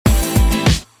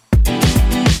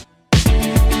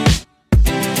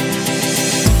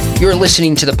You're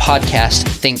listening to the podcast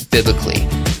Think Biblically,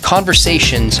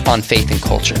 conversations on faith and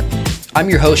culture. I'm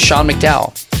your host, Sean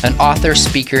McDowell, an author,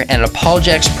 speaker, and an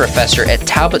apologetics professor at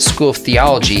Talbot School of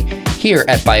Theology here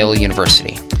at Biola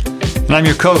University. And I'm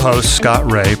your co-host,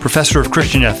 Scott Ray, professor of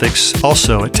Christian ethics,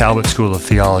 also at Talbot School of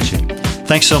Theology.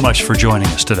 Thanks so much for joining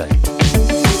us today.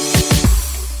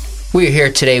 We are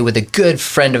here today with a good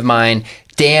friend of mine,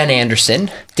 Dan Anderson.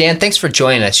 Dan, thanks for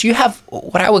joining us. You have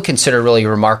what I would consider a really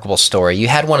remarkable story. You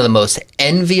had one of the most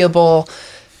enviable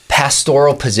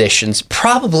pastoral positions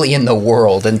probably in the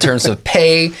world in terms of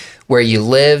pay, where you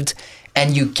lived,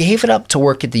 and you gave it up to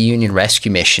work at the Union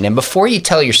Rescue Mission. And before you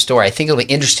tell your story, I think it'll be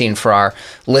interesting for our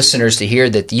listeners to hear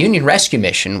that the Union Rescue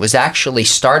Mission was actually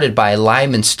started by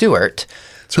Lyman Stewart,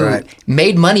 who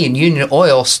made money in Union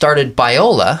Oil, started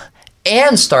Biola,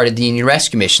 and started the Union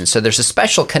Rescue Mission. So there's a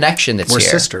special connection that's We're here.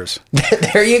 sisters.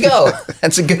 There you go.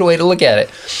 That's a good way to look at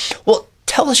it. Well,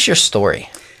 tell us your story.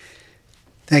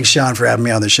 Thanks, Sean, for having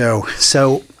me on the show.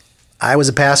 So I was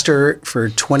a pastor for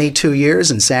 22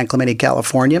 years in San Clemente,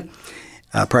 California,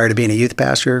 prior to being a youth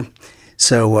pastor.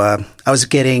 So I was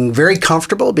getting very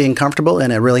comfortable, being comfortable in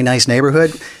a really nice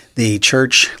neighborhood. The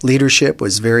church leadership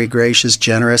was very gracious,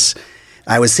 generous.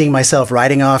 I was seeing myself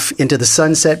riding off into the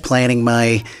sunset, planning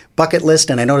my bucket list,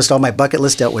 and I noticed all my bucket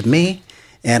list dealt with me.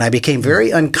 And I became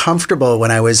very uncomfortable when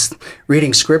I was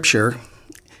reading scripture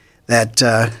that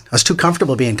I was too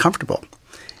comfortable being comfortable.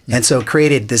 And so it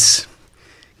created this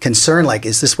concern, like,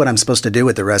 is this what I'm supposed to do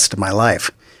with the rest of my life?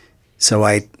 So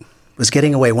I was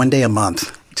getting away one day a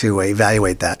month to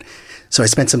evaluate that. So I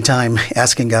spent some time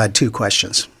asking God two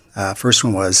questions. First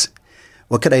one was,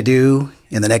 what could I do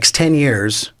in the next 10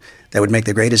 years that would make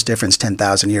the greatest difference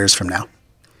 10,000 years from now?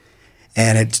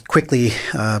 And it quickly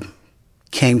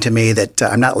came to me that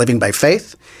I'm not living by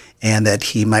faith and that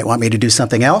he might want me to do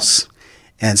something else.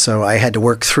 And so I had to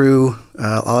work through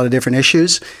a lot of different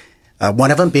issues.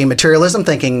 One of them being materialism,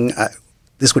 thinking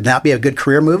this would not be a good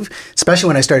career move, especially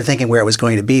when I started thinking where I was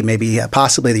going to be, maybe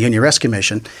possibly the Union Rescue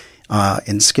Mission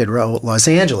in Skid Row, Los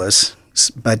Angeles.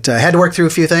 But I had to work through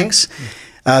a few things.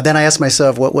 Then I asked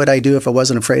myself, what would I do if I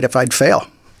wasn't afraid if I'd fail?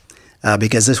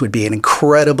 Because this would be an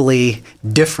incredibly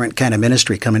different kind of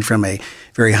ministry coming from a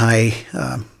very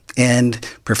high-end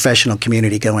professional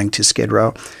community going to Skid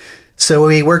Row. So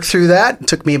we worked through that. It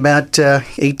took me about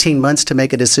 18 months to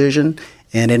make a decision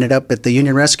and ended up at the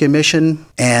Union Rescue Mission.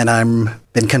 And I'm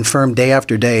been confirmed day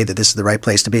after day that this is the right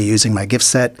place to be, using my gift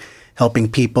set,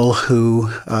 helping people who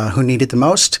need it the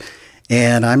most.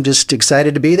 And I'm just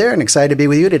excited to be there and excited to be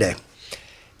with you today.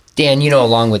 Dan,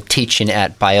 along with teaching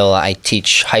at Biola, I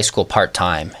teach high school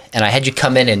part-time. And I had you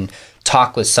come in and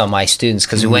talk with some of my students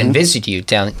because we went and visited you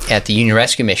down at the Union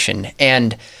Rescue Mission.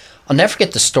 And I'll never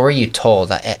forget the story you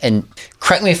told. And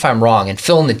correct me if I'm wrong and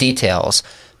fill in the details,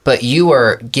 but you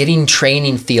were getting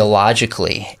training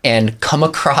theologically and come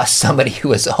across somebody who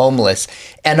was homeless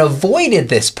and avoided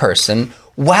this person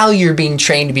while you're being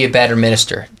trained to be a better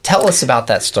minister. Tell us about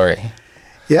that story.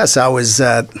 Yes, I was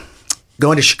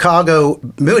going to Chicago,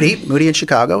 Moody in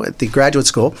Chicago at the graduate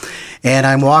school. And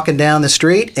I'm walking down the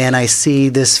street and I see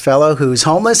this fellow who's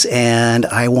homeless, and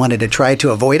I wanted to try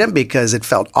to avoid him because it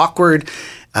felt awkward.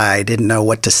 I didn't know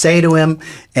what to say to him.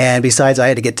 And besides, I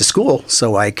had to get to school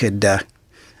so I could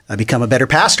become a better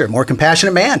pastor, a more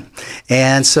compassionate man.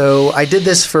 And so I did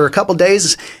this for a couple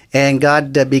days, and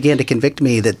God began to convict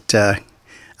me that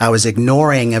I was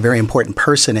ignoring a very important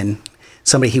person and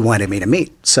somebody he wanted me to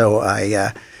meet. So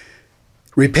I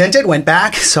repented, went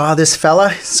back, saw this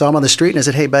fella, saw him on the street, and I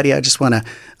said, hey, buddy, I just want to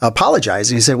apologize.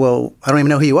 And he said, well, I don't even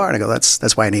know who you are. And I go,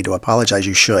 that's why I need to apologize.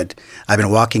 You should. I've been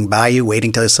walking by you,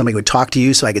 waiting till somebody would talk to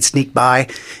you so I could sneak by.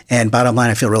 And bottom line,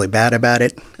 I feel really bad about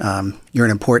it. You're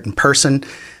an important person.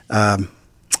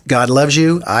 God loves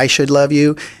you. I should love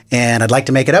you. And I'd like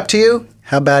to make it up to you.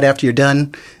 How about after you're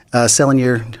done selling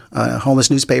your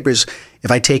homeless newspapers, if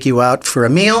I take you out for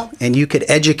a meal and you could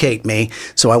educate me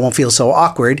so I won't feel so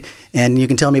awkward, and you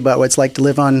can tell me about what it's like to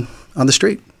live on the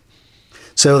street.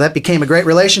 So that became a great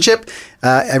relationship.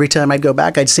 Every time I'd go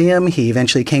back, I'd see him. He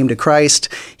eventually came to Christ.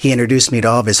 He introduced me to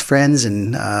all of his friends,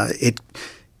 and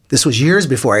this was years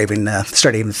before I even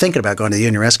started thinking about going to the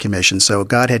Union Rescue Mission. So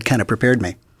God had kind of prepared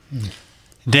me.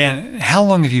 Dan, how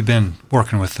long have you been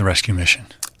working with the Rescue Mission?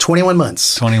 21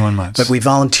 months. 21 months. But we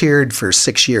volunteered for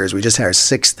 6 years. We just had our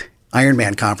 6th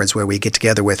Ironman conference where we get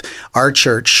together with our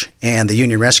church and the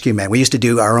Union Rescue Men. We used to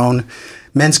do our own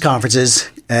men's conferences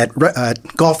at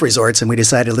golf resorts, and we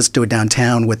decided let's do it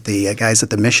downtown with the guys at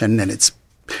the mission, and it's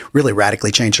really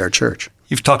radically changed our church.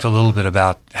 You've talked a little bit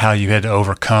about how you had to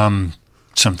overcome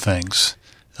some things,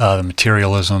 the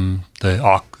materialism, the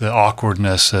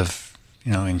awkwardness of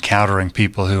encountering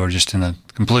people who are just in a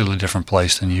completely different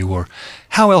place than you were.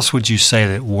 How else would you say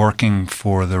that working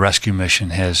for the rescue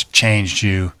mission has changed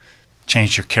you,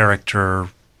 changed your character,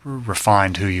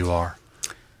 refined who you are?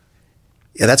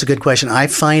 Yeah, that's a good question. I'm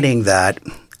finding that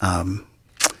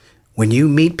when you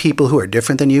meet people who are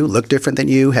different than you, look different than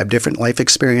you, have different life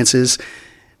experiences,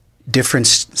 different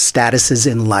statuses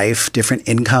in life, different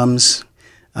incomes,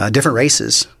 different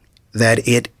races, that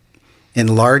it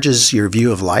enlarges your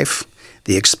view of life.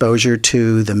 The exposure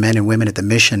to the men and women at the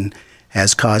mission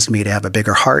has caused me to have a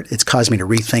bigger heart. It's caused me to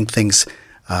rethink things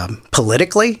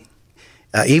politically,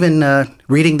 even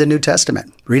reading the New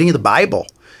Testament, reading the Bible,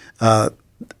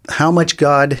 how much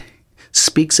God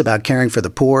speaks about caring for the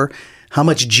poor, how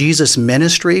much Jesus'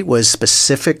 ministry was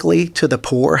specifically to the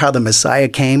poor, how the Messiah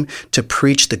came to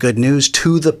preach the good news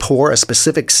to the poor, a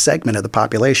specific segment of the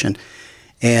population,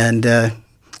 and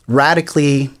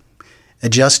radically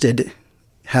adjusted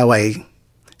how I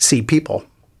see people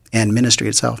and ministry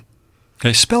itself.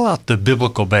 Okay, spell out the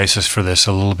biblical basis for this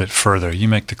a little bit further. You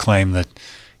make the claim that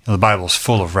the Bible is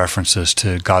full of references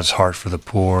to God's heart for the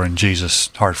poor and Jesus'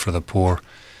 heart for the poor.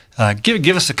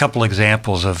 Give us a couple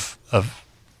examples of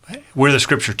where the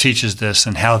Scripture teaches this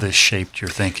and how this shaped your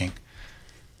thinking.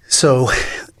 So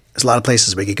there's a lot of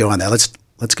places we could go on that.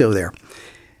 Let's go there.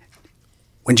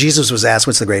 When Jesus was asked,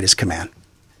 what's the greatest command?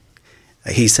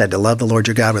 He said to love the Lord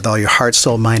your God with all your heart,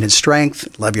 soul, mind, and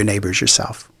strength. Love your neighbors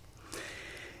yourself.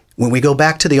 When we go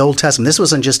back to the Old Testament, this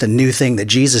wasn't just a new thing that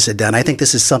Jesus had done. I think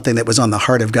this is something that was on the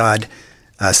heart of God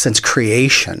since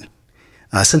creation,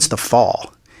 since the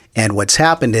fall. And what's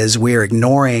happened is we're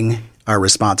ignoring our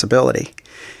responsibility.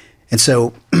 And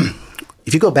so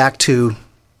if you go back to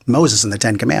Moses and the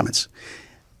Ten Commandments,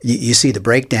 you see the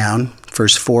breakdown.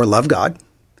 First 4, love God.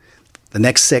 The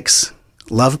next 6,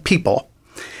 love people.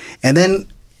 And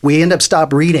then we end up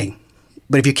stop reading.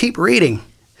 But if you keep reading,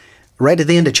 right at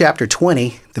the end of chapter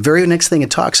 20, the very next thing it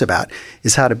talks about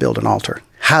is how to build an altar,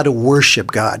 how to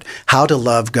worship God, how to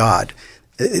love God.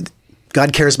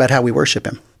 God cares about how we worship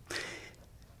him.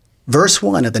 Verse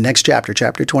 1 of the next chapter,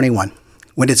 chapter 21,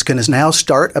 when it's going to now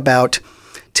start about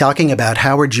talking about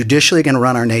how we're judicially going to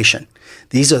run our nation.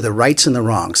 These are the rights and the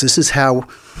wrongs. This is how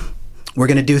we're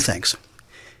going to do things.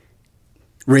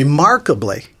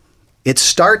 Remarkably, it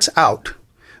starts out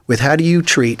with how do you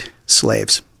treat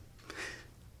slaves?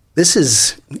 This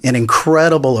is an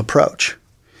incredible approach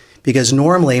because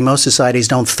normally most societies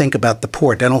don't think about the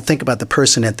poor. They don't think about the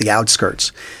person at the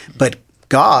outskirts. But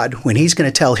God, when he's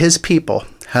going to tell his people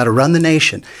how to run the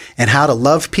nation and how to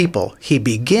love people, he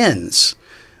begins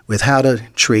with how to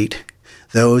treat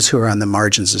those who are on the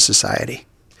margins of society.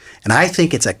 And I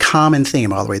think it's a common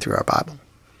theme all the way through our Bible.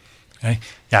 Okay.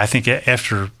 Yeah, I think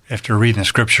after reading the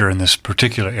Scripture in this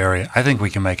particular area, I think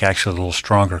we can make actually a little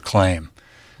stronger claim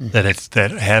that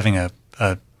having a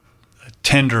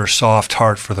tender, soft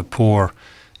heart for the poor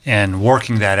and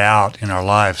working that out in our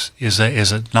lives is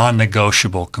a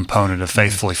non-negotiable component of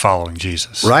faithfully following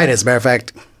Jesus. Right. As a matter of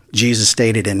fact, Jesus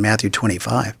stated in Matthew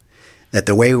 25 that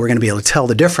the way we're going to be able to tell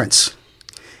the difference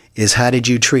is how did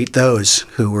you treat those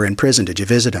who were in prison? Did you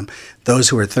visit them? Those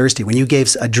who were thirsty. When you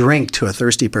gave a drink to a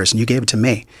thirsty person, you gave it to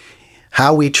me.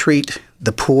 How we treat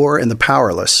the poor and the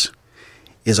powerless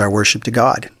is our worship to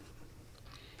God.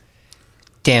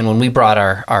 Dan, when we brought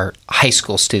our high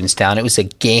school students down, it was a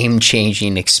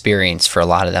game-changing experience for a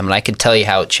lot of them. And I could tell you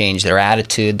how it changed their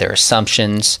attitude, their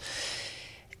assumptions.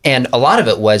 And a lot of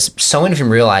it was so many of them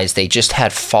realized they just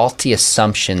had faulty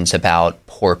assumptions about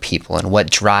poor people and what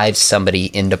drives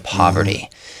somebody into poverty.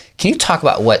 Can you talk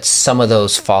about what some of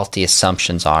those faulty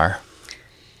assumptions are?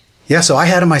 Yeah, so I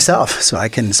had them myself, so I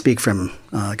can speak from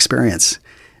experience.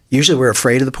 Usually we're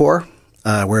afraid of the poor.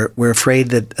 We're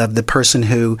afraid of the person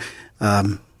who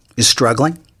is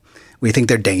struggling. We think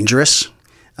they're dangerous.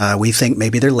 We think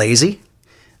maybe they're lazy.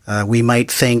 We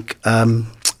might think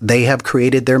they have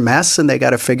created their mess and they got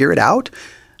to figure it out.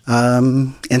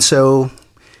 And so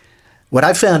what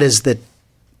I've found is that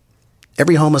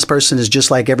every homeless person is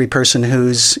just like every person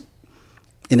who's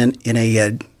in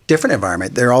a different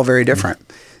environment. They're all very different.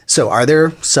 So are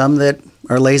there some that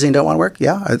are lazy and don't want to work?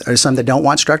 Yeah. Are there some that don't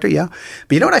want structure? Yeah.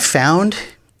 But you know what I found?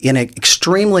 In an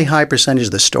extremely high percentage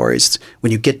of the stories,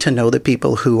 when you get to know the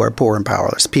people who are poor and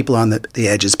powerless, people on the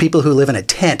edges, people who live in a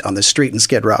tent on the street in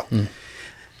Skid Row,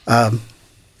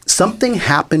 something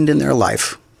happened in their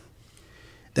life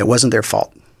that wasn't their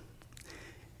fault.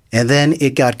 And then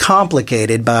it got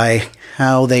complicated by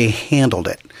how they handled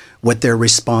it, what their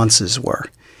responses were.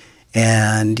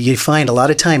 And you find a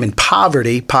lot of time in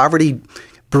poverty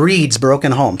breeds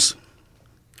broken homes.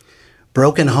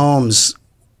 Broken homes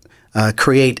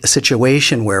create a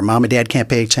situation where mom and dad can't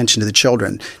pay attention to the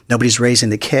children. Nobody's raising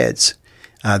the kids.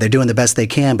 They're doing the best they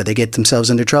can, but they get themselves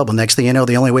into trouble. Next thing you know,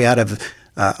 the only way out of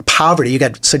poverty, you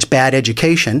got such bad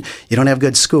education, you don't have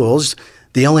good schools.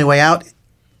 The only way out,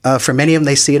 for many of them,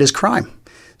 they see it as crime.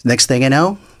 Next thing you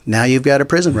know, now you've got a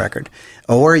prison record.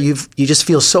 Or you just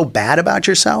feel so bad about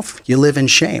yourself, you live in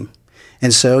shame.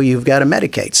 And so you've got to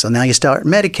medicate. So now you start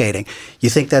medicating. You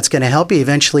think that's going to help you.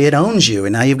 Eventually it owns you.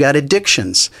 And now you've got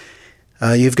addictions.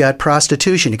 You've got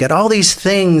prostitution. You've got all these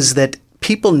things that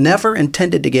people never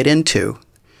intended to get into.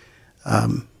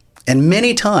 And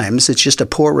many times it's just a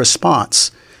poor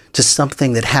response to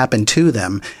something that happened to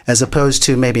them, as opposed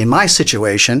to maybe in my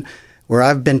situation where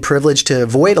I've been privileged to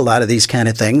avoid a lot of these kind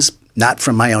of things, not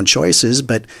from my own choices,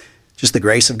 but just the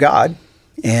grace of God.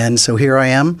 And so here I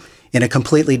am in a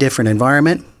completely different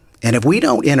environment. And if we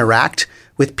don't interact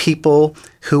with people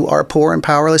who are poor and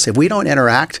powerless, if we don't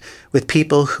interact with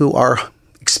people who are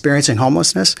experiencing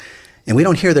homelessness, and we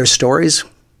don't hear their stories,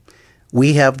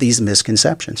 we have these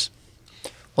misconceptions.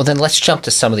 Well, then let's jump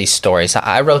to some of these stories.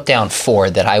 I wrote down 4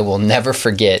 that I will never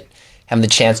forget, having the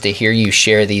chance to hear you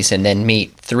share these and then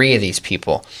meet 3 of these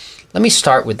people. Let me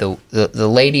start with the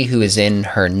lady who is in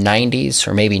her 90s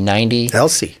or maybe 90.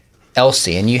 Elsie.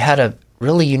 And you had a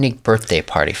really unique birthday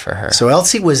party for her. So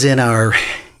Elsie was in our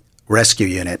rescue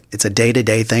unit. It's a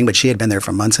day-to-day thing, but she had been there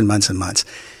for months and months and months.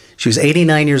 She was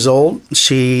 89 years old.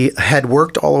 She had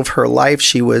worked all of her life.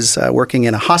 She was working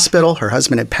in a hospital. Her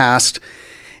husband had passed.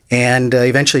 And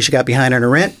eventually she got behind on her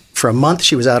rent. For a month,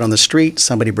 she was out on the street.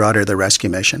 Somebody brought her the rescue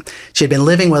mission. She had been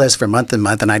living with us for a month,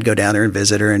 and I'd go down there and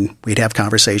visit her, and we'd have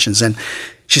conversations. And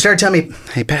she started telling me,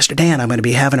 hey, Pastor Dan, I'm going to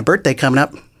be having a birthday coming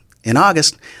up in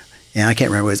August. Yeah, I can't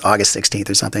remember. It was August 16th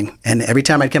or something. And every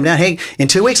time I'd come down, hey, in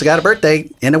 2 weeks, I got a birthday.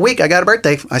 In a week, I got a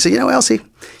birthday. I said, Elsie,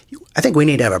 I think we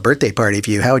need to have a birthday party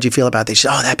for you. How would you feel about this? She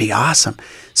said, oh, that'd be awesome.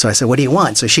 So I said, what do you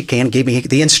want? So she gave me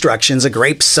the instructions, a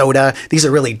grape soda. These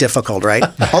are really difficult, right?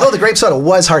 Although the grape soda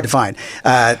was hard to find.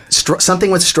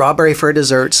 Something with strawberry for a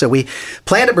dessert. So we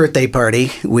planned a birthday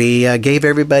party. We gave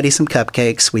everybody some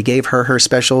cupcakes. We gave her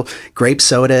special grape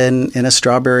soda and a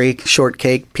strawberry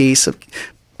shortcake piece of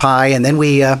pie. And then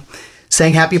we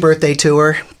sang happy birthday to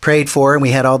her, prayed for her, and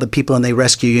we had all the people in the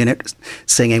rescue unit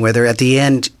singing with her. At the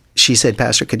end, she said,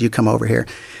 Pastor, could you come over here?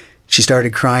 She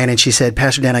started crying, and she said,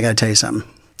 Pastor Dan, I got to tell you something.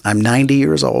 I'm 90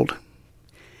 years old,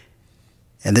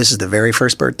 and this is the very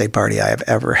first birthday party I have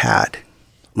ever had.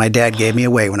 My dad gave me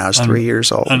away when I was 3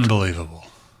 years old. Unbelievable.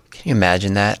 Can you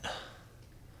imagine that?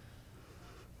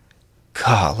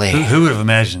 Golly. Who would have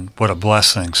imagined what a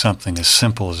blessing something as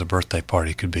simple as a birthday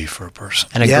party could be for a person?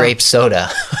 And a grape soda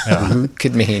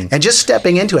could mean. And just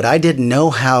stepping into it, I didn't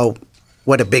know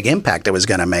what a big impact it was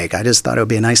going to make. I just thought it would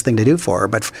be a nice thing to do for her.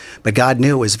 But God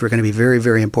knew it was going to be very,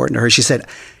 very important to her. She said,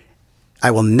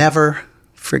 I will never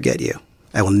forget you.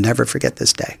 I will never forget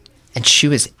this day. And she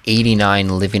was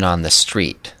 89 living on the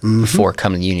street before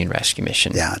coming to the Union Rescue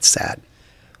Mission. Yeah, it's sad.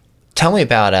 Tell me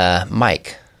about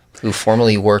Mike, who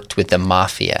formerly worked with the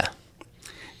mafia.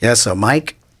 Yeah, so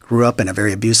Mike grew up in a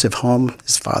very abusive home.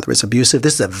 His father was abusive.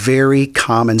 This is a very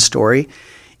common story.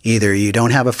 Either you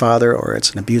don't have a father or it's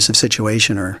an abusive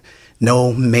situation or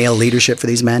no male leadership for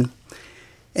these men.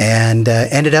 And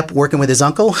ended up working with his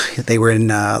uncle. They were in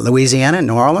Louisiana,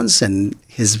 New Orleans, and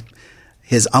his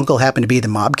uncle happened to be the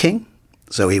mob king.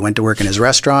 So he went to work in his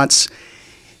restaurants.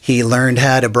 He learned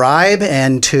how to bribe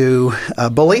and to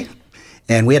bully.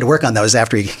 And we had to work on those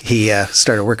after he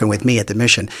started working with me at the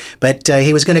mission. But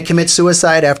he was going to commit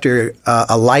suicide after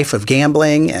a life of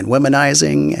gambling and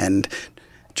womanizing and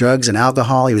drugs and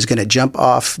alcohol. He was going to jump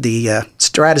off the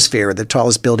stratosphere, the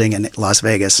tallest building in Las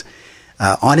Vegas,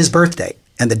 on his birthday.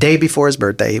 And the day before his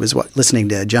birthday, he was listening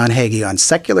to John Hagee on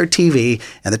secular TV,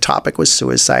 and the topic was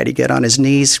suicide. He got on his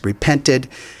knees, repented,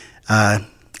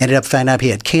 ended up finding out he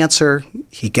had cancer.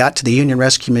 He got to the Union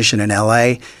Rescue Mission in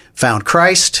L.A., found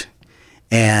Christ,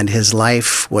 and his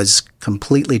life was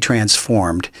completely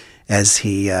transformed as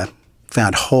he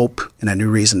found hope and a new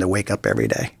reason to wake up every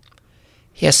day.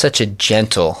 He has such a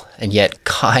gentle and yet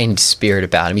kind spirit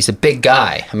about him. He's a big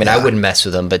guy. I mean, I wouldn't mess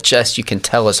with him, but just you can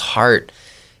tell his heart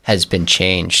has been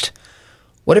changed.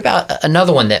 What about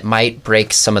another one that might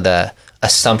break some of the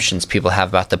assumptions people have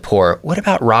about the poor? What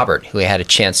about Robert, who I had a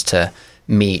chance to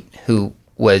meet, who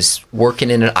was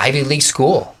working in an Ivy League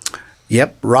school?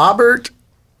 Yep. Robert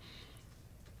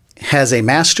has a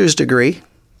master's degree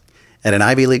at an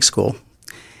Ivy League school.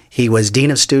 He was dean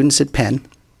of students at Penn,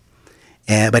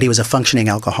 but he was a functioning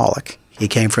alcoholic. He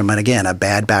came from, again, a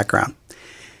bad background.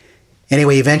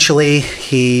 Anyway, eventually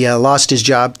he lost his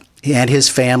job and his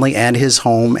family and his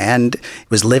home, and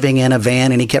was living in a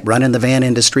van, and he kept running the van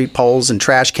into street poles and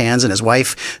trash cans, and his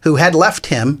wife, who had left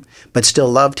him but still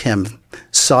loved him,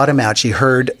 sought him out. She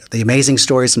heard the amazing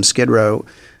stories from Skid Row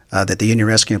that the Union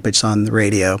Rescue puts on the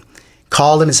radio,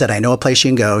 called him and said, I know a place you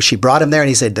can go. She brought him there, and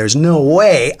he said, there's no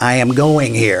way I am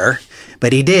going here.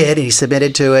 But he did, and he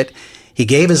submitted to it. He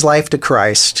gave his life to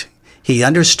Christ. He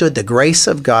understood the grace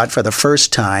of God for the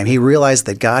first time. He realized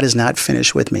that God is not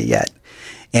finished with me yet.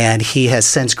 And he has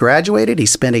since graduated. He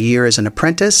spent a year as an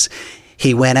apprentice.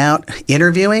 He went out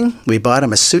interviewing. We bought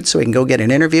him a suit so he can go get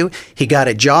an interview. He got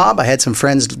a job. I had some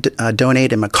friends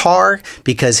donate him a car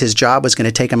because his job was going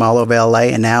to take him all over LA.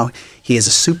 And now he is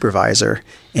a supervisor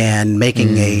and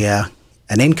making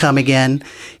an income again.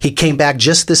 He came back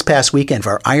just this past weekend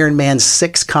for our Ironman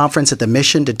 6 conference at the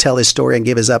Mission to tell his story and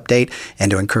give his update and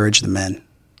to encourage the men.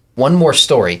 One more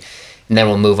story, and then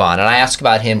we'll move on. And I ask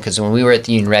about him because when we were at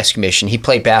the Union Rescue Mission, he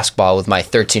played basketball with my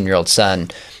 13-year-old son,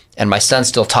 and my son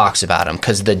still talks about him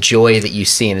because of the joy that you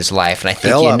see in his life. And I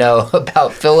think you know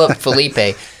about Philip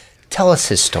Felipe. Tell us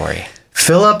his story.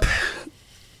 Philip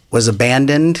was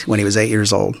abandoned when he was 8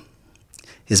 years old.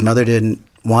 His mother didn't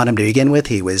want him to begin with.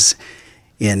 He was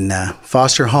in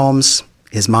foster homes.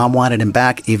 His mom wanted him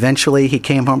back. Eventually, he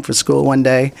came home from school one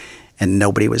day, and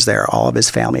nobody was there. All of his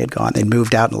family had gone. They'd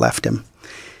moved out and left him.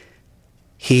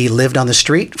 He lived on the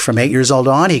street from 8 years old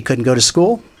on. He couldn't go to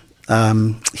school.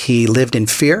 He lived in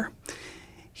fear.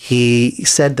 He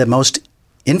said the most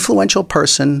influential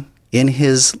person in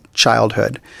his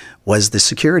childhood was the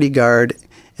security guard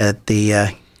at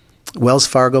the Wells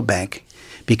Fargo Bank,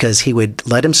 because he would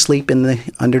let him sleep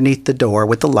underneath the door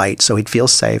with the light so he'd feel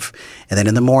safe. And then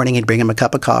in the morning, he'd bring him a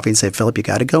cup of coffee and say, Philip, you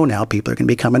got to go now. People are going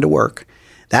to be coming to work.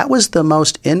 That was the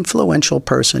most influential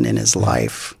person in his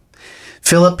life.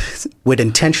 Philip would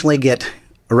intentionally get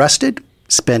arrested,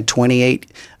 spent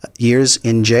 28 years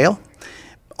in jail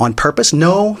on purpose.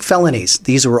 No felonies.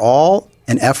 These were all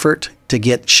an effort to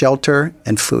get shelter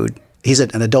and food. He's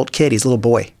an adult kid. He's a little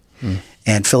boy.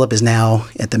 And Philip is now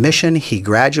at the Mission. He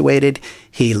graduated.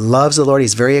 He loves the Lord.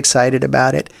 He's very excited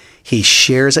about it. He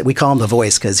shares it. We call him the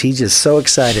voice because he's just so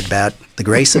excited about the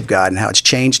grace of God and how it's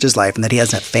changed his life, and that he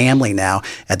has a family now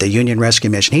at the Union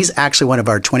Rescue Mission. He's actually one of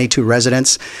our 22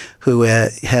 residents who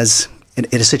has, in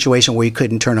a situation where you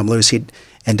couldn't turn him loose, he'd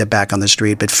end up back on the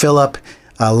street. But Philip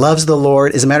loves the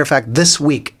Lord. As a matter of fact, this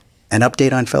week, an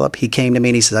update on Philip, he came to me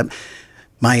and he said,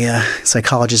 my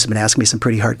psychologist has been asking me some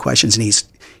pretty hard questions, and he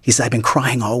said, I've been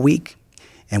crying all week.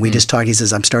 And we just talked. He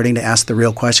says, I'm starting to ask the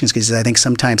real questions because I think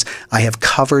sometimes I have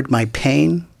covered my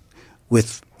pain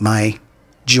with my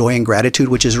joy and gratitude,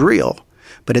 which is real,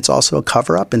 but it's also a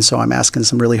cover-up. And so I'm asking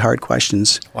some really hard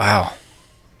questions. Wow.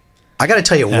 I got to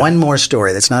tell you one more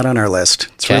story that's not on our list.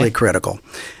 It's really critical.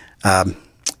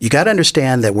 You got to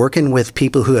understand that working with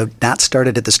people who have not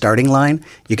started at the starting line,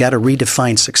 you got to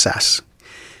redefine success.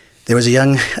 There was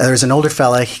an older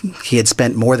fella. He had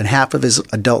spent more than half of his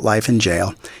adult life in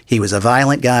jail. He was a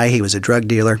violent guy. He was a drug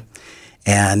dealer.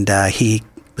 And he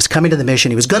was coming to the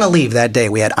Mission. He was going to leave that day.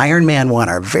 We had Ironman 1,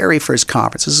 our very first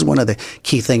conference. This is one of the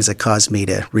key things that caused me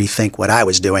to rethink what I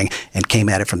was doing and came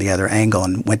at it from the other angle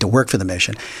and went to work for the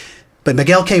Mission. But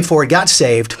Miguel came forward, got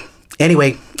saved.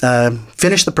 Anyway,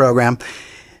 finished the program.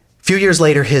 A few years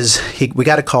later, we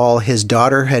got a call. His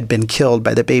daughter had been killed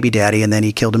by the baby daddy, and then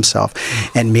he killed himself.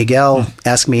 And Miguel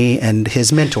asked me and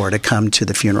his mentor to come to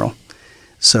the funeral.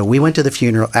 So we went to the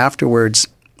funeral. Afterwards,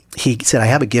 he said, I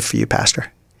have a gift for you,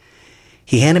 Pastor.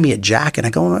 He handed me a jacket.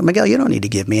 I go, Miguel, you don't need to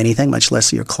give me anything, much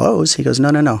less your clothes. He goes,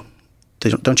 no.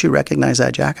 Don't you recognize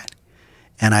that jacket?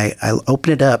 And I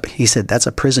opened it up. He said, that's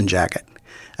a prison jacket.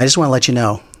 I just want to let you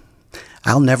know,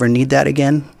 I'll never need that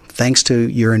again, thanks to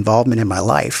your involvement in my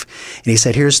life. And he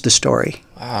said, here's the story.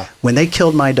 Wow. When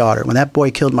that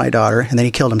boy killed my daughter, and then he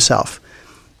killed himself,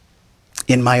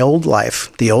 in my old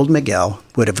life, the old Miguel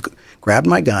would have grabbed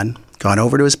my gun, gone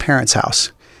over to his parents'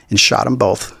 house, and shot them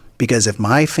both. Because if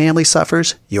my family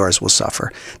suffers, yours will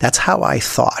suffer. That's how I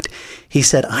thought. He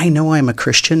said, I know I'm a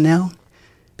Christian now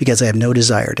because I have no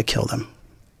desire to kill them.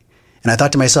 And I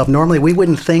thought to myself, normally we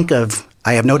wouldn't think of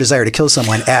I have no desire to kill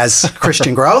someone as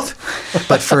Christian growth.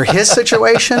 But for his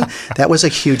situation, that was a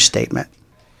huge statement.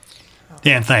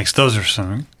 Dan, thanks. Those are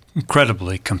some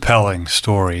incredibly compelling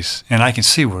stories. And I can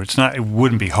see where it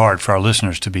wouldn't be hard for our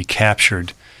listeners to be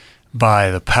captured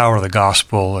by the power of the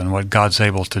gospel and what God's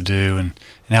able to do and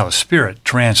how the Spirit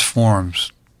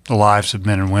transforms the lives of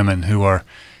men and women who are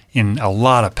in a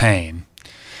lot of pain.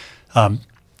 And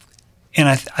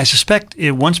I suspect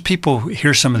once people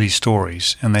hear some of these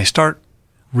stories and they start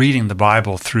reading the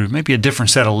Bible through maybe a different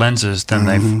set of lenses than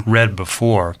they've read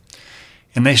before,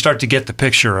 and they start to get the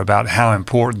picture about how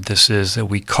important this is that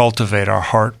we cultivate our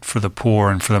heart for the poor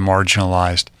and for the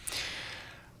marginalized.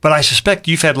 But I suspect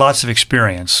you've had lots of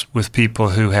experience with people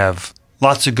who have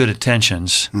lots of good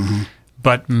intentions,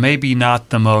 but maybe not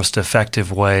the most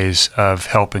effective ways of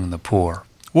helping the poor.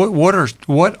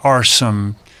 What are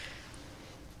some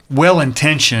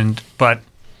well-intentioned but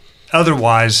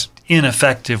otherwise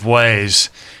ineffective ways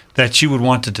that you would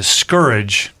want to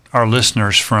discourage our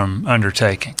listeners from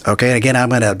undertaking? Okay, and again, I'm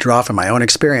going to draw from my own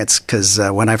experience because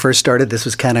when I first started, this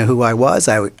was kind of who I was.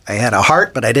 I had a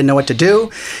heart, but I didn't know what to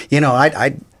do.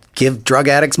 I'd give drug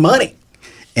addicts money.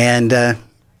 And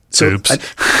so,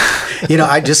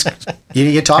 I just,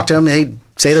 you talk to them, they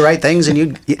say the right things,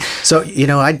 and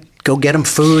I'd go get them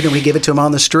food, and we give it to them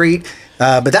on the street.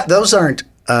 But those aren't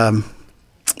the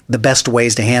best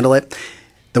ways to handle it.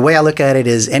 The way I look at it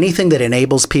is anything that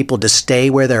enables people to stay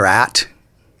where they're at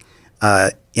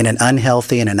in an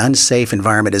unhealthy and an unsafe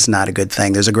environment is not a good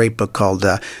thing. There's a great book called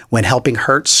When Helping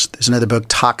Hurts. There's another book,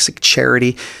 Toxic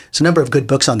Charity. There's a number of good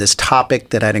books on this topic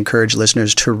that I'd encourage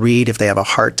listeners to read if they have a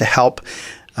heart to help.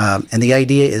 And the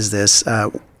idea is this.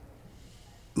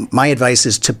 My advice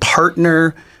is to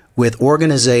partner with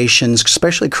organizations,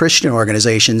 especially Christian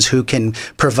organizations, who can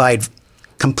provide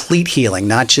complete healing,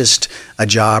 not just a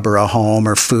job or a home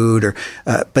or food,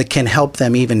 but can help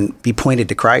them even be pointed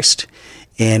to Christ,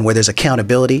 and where there's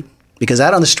accountability. Because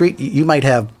out on the street, you might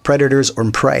have predators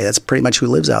or prey. That's pretty much who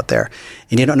lives out there.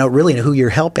 And you don't really know who you're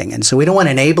helping. And so we don't want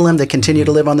to enable them to continue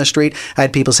to live on the street. I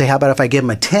had people say, how about if I give them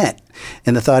a tent?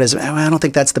 And the thought is, I don't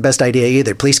think that's the best idea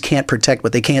either. Police can't protect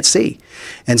what they can't see.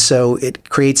 And so it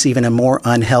creates even a more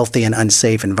unhealthy and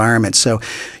unsafe environment. So,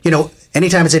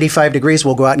 anytime it's 85 degrees,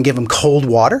 we'll go out and give them cold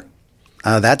water.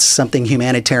 That's something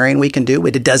humanitarian we can do,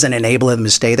 but it doesn't enable them to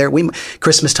stay there.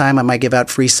 Christmas time, I might give out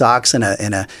free socks and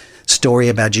a story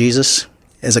about Jesus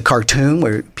as a cartoon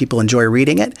where people enjoy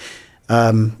reading it.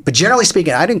 But generally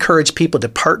speaking, I'd encourage people to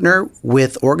partner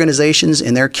with organizations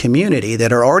in their community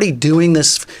that are already doing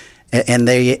this, and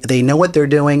they know what they're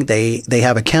doing. They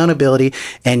have accountability,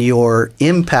 and your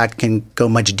impact can go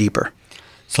much deeper.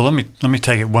 So let me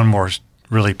take it one more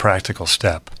really practical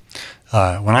step.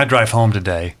 When I drive home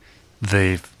today,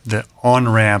 the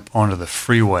on-ramp onto the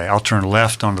freeway, I'll turn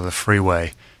left onto the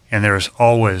freeway, and there is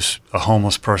always a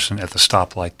homeless person at the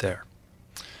stoplight there,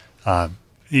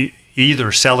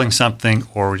 either selling something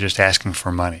or just asking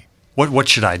for money. What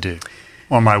should I do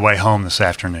on my way home this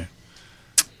afternoon?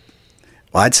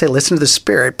 Well, I'd say listen to the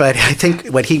Spirit, but I think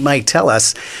what he might tell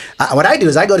us, what I do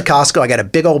is I go to Costco, I got a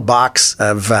big old box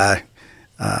of,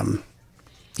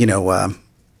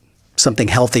 something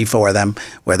healthy for them,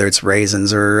 whether it's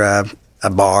raisins or a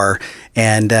bar,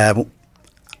 and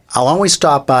I'll always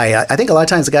stop by. I think a lot of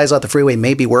times the guys off the freeway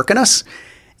may be working us,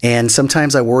 and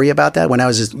sometimes I worry about that. When I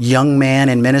was a young man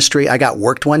in ministry, I got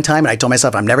worked one time, and I told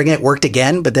myself I'm never going to get worked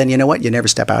again, but then you know what? You never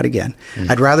step out again.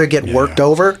 I'd rather get worked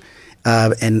over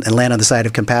and land on the side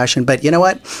of compassion, but you know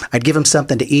what? I'd give them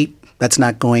something to eat. That's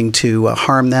not going to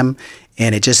harm them,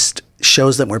 and it just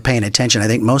shows that we're paying attention. I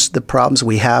think most of the problems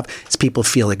we have is people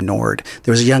feel ignored.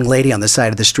 There was a young lady on the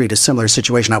side of the street, a similar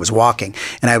situation. I was walking,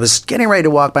 and I was getting ready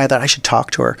to walk by. I thought I should talk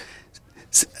to her.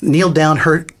 Kneeled down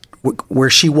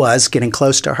where she was, getting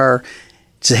close to her.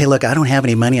 Said, hey, look, I don't have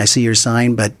any money. I see your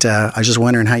sign, but I was just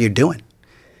wondering how you're doing.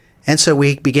 And so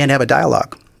we began to have a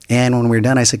dialogue. And when we were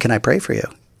done, I said, can I pray for you?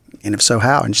 And if so,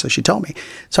 how? And so she told me.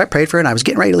 So I prayed for her, and I was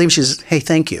getting ready to leave. She says, hey,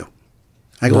 thank you.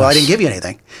 I go, well, I didn't give you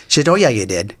anything. She said, oh, yeah, you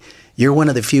did. You're one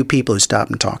of the few people who stopped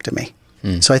and talked to me.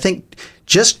 So I think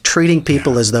just treating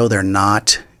people as though they're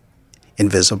not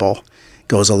invisible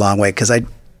goes a long way, because I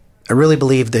really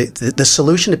believe the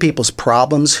solution to people's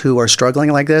problems who are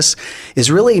struggling like this is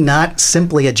really not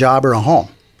simply a job or a home.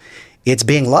 It's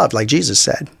being loved, like Jesus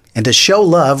said. And to show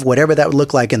love, whatever that would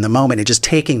look like in the moment, and just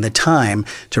taking the time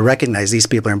to recognize these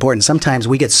people are important. Sometimes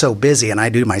we get so busy, and I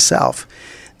do myself,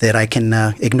 that I can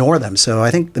ignore them. So I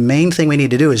think the main thing we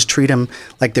need to do is treat them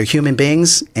like they're human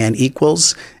beings and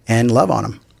equals, and love on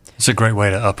them. It's a great way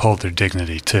to uphold their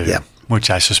dignity, too, which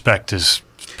I suspect is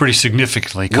pretty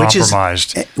significantly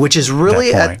compromised. Which is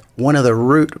really at one of the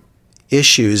root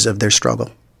issues of their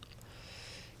struggle.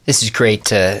 This is great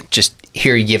to just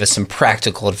hear you give us some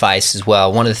practical advice as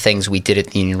well. One of the things we did at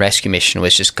the Union Rescue Mission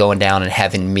was just going down and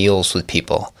having meals with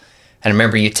people. And I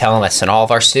remember you telling us, and all of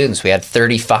our students, we had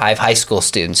 35 high school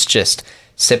students, just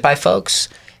sit by folks,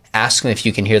 ask them if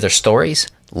you can hear their stories,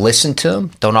 listen to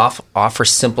them, don't offer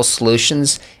simple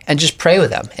solutions, and just pray with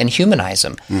them and humanize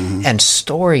them. And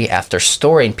story after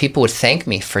story, and people would thank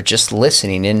me for just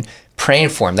listening and praying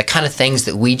for them, the kind of things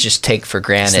that we just take for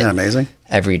granted. Isn't that amazing?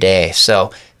 Every day.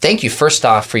 So thank you, first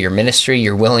off, for your ministry,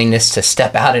 your willingness to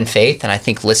step out in faith, and I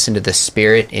think listen to the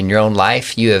Spirit in your own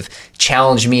life. You have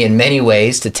challenged me in many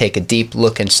ways to take a deep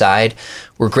look inside.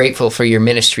 We're grateful for your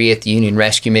ministry at the Union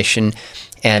Rescue Mission,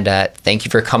 and thank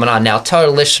you for coming on. Now, tell our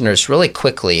listeners really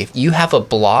quickly, if you have a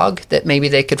blog that maybe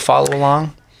they could follow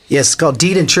along? Yes, it's called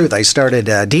Deed and Truth. I started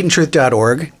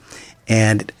deedandtruth.org,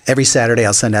 and every Saturday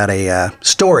I'll send out a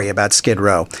story about Skid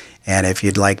Row. And if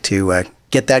you'd like to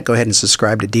get that, go ahead and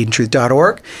subscribe to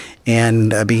deedandtruth.org.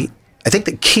 And I think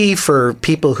the key for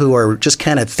people who are just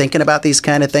kind of thinking about these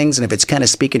kind of things, and if it's kind of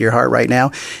speaking to your heart right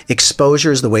now,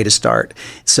 exposure is the way to start.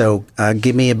 So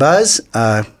give me a buzz,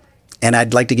 and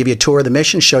I'd like to give you a tour of the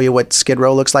mission, show you what Skid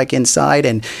Row looks like inside,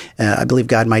 and I believe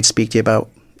God might speak to you about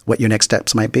what your next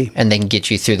steps might be. And they can get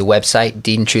you through the website,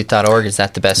 deedandtruth.org. Is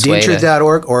that the best way?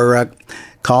 Deedandtruth.org, or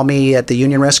call me at the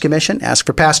Union Rescue Mission. Ask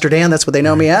for Pastor Dan. That's what they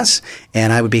know me as.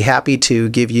 And I would be happy to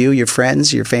give you, your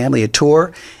friends, your family a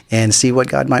tour and see what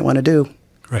God might want to do.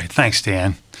 Great. Thanks,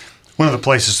 Dan. One of the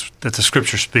places that the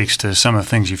Scripture speaks to some of the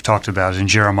things you've talked about is in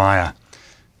Jeremiah,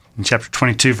 in chapter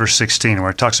 22, verse 16,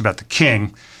 where it talks about the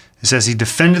king. It says, he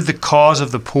defended the cause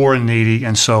of the poor and needy,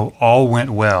 and so all went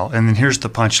well. And then here's the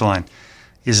punchline.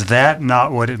 Is that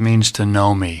not what it means to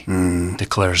know me,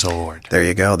 declares the Lord? There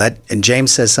you go. And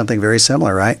James says something very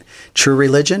similar, right? True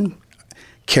religion,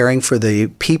 caring for the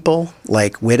people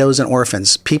like widows and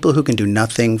orphans, people who can do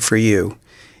nothing for you,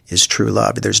 is true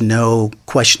love. There's no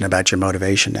question about your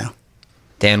motivation now.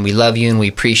 Dan, we love you and we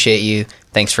appreciate you.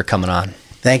 Thanks for coming on.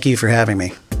 Thank you for having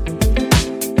me.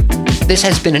 This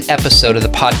has been an episode of the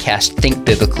podcast Think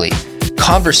Biblically,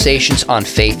 conversations on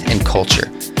faith and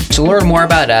culture. To learn more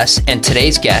about us and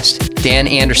today's guest, Dan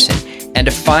Anderson, and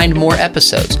to find more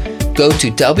episodes, go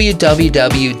to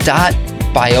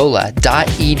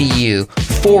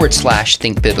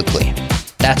www.biola.edu/Think Biblically.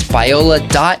 That's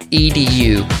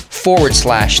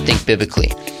biola.edu/Think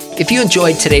Biblically. If you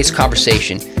enjoyed today's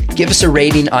conversation, give us a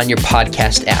rating on your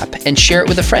podcast app and share it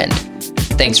with a friend.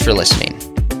 Thanks for listening.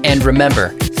 And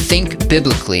remember, think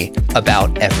biblically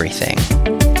about everything.